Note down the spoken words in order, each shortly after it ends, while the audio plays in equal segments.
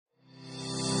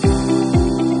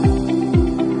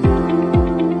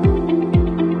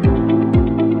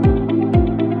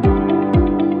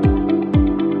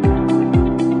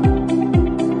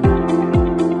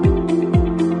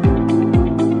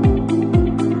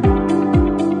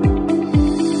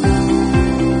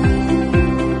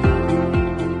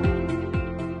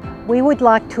would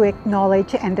like to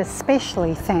acknowledge and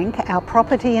especially thank our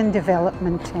property and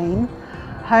development team,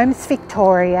 Homes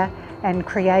Victoria and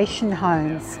Creation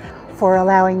Homes, for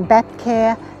allowing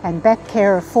Baptcare and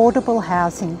Baptcare affordable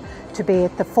housing to be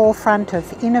at the forefront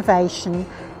of innovation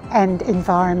and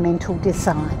environmental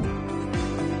design.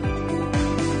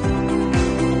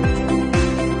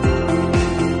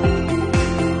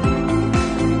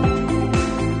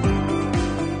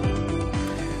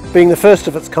 Being the first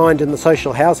of its kind in the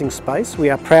social housing space, we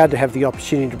are proud to have the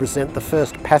opportunity to present the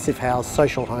first PassiveHaus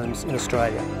social homes in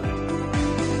Australia.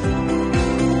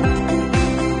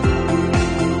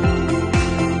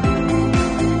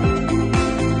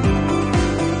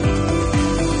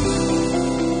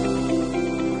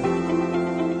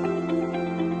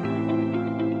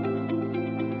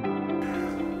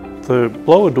 The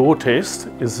blower door test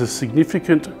is a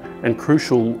significant and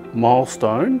crucial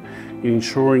milestone in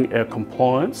ensuring our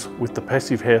compliance with the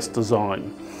PassiveHaus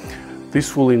design.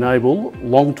 This will enable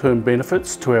long-term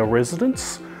benefits to our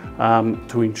residents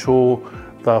to ensure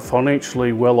they're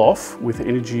financially well off with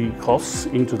energy costs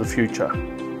into the future.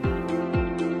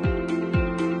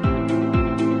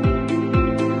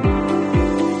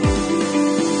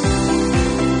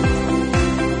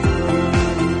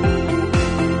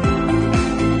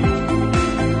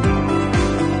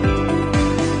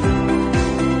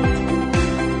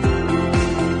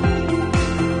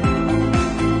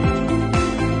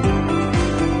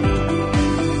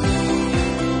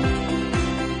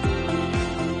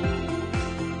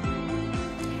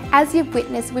 As you've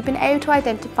witnessed, we've been able to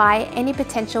identify any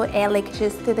potential air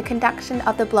leakages through the conduction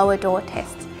of the blower door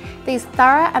test. These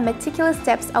thorough and meticulous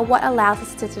steps are what allows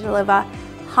us to deliver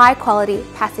high quality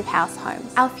PassiveHaus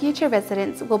homes. Our future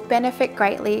residents will benefit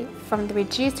greatly from the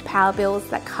reduced power bills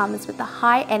that comes with the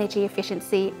high energy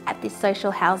efficiency at this social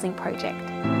housing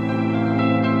project.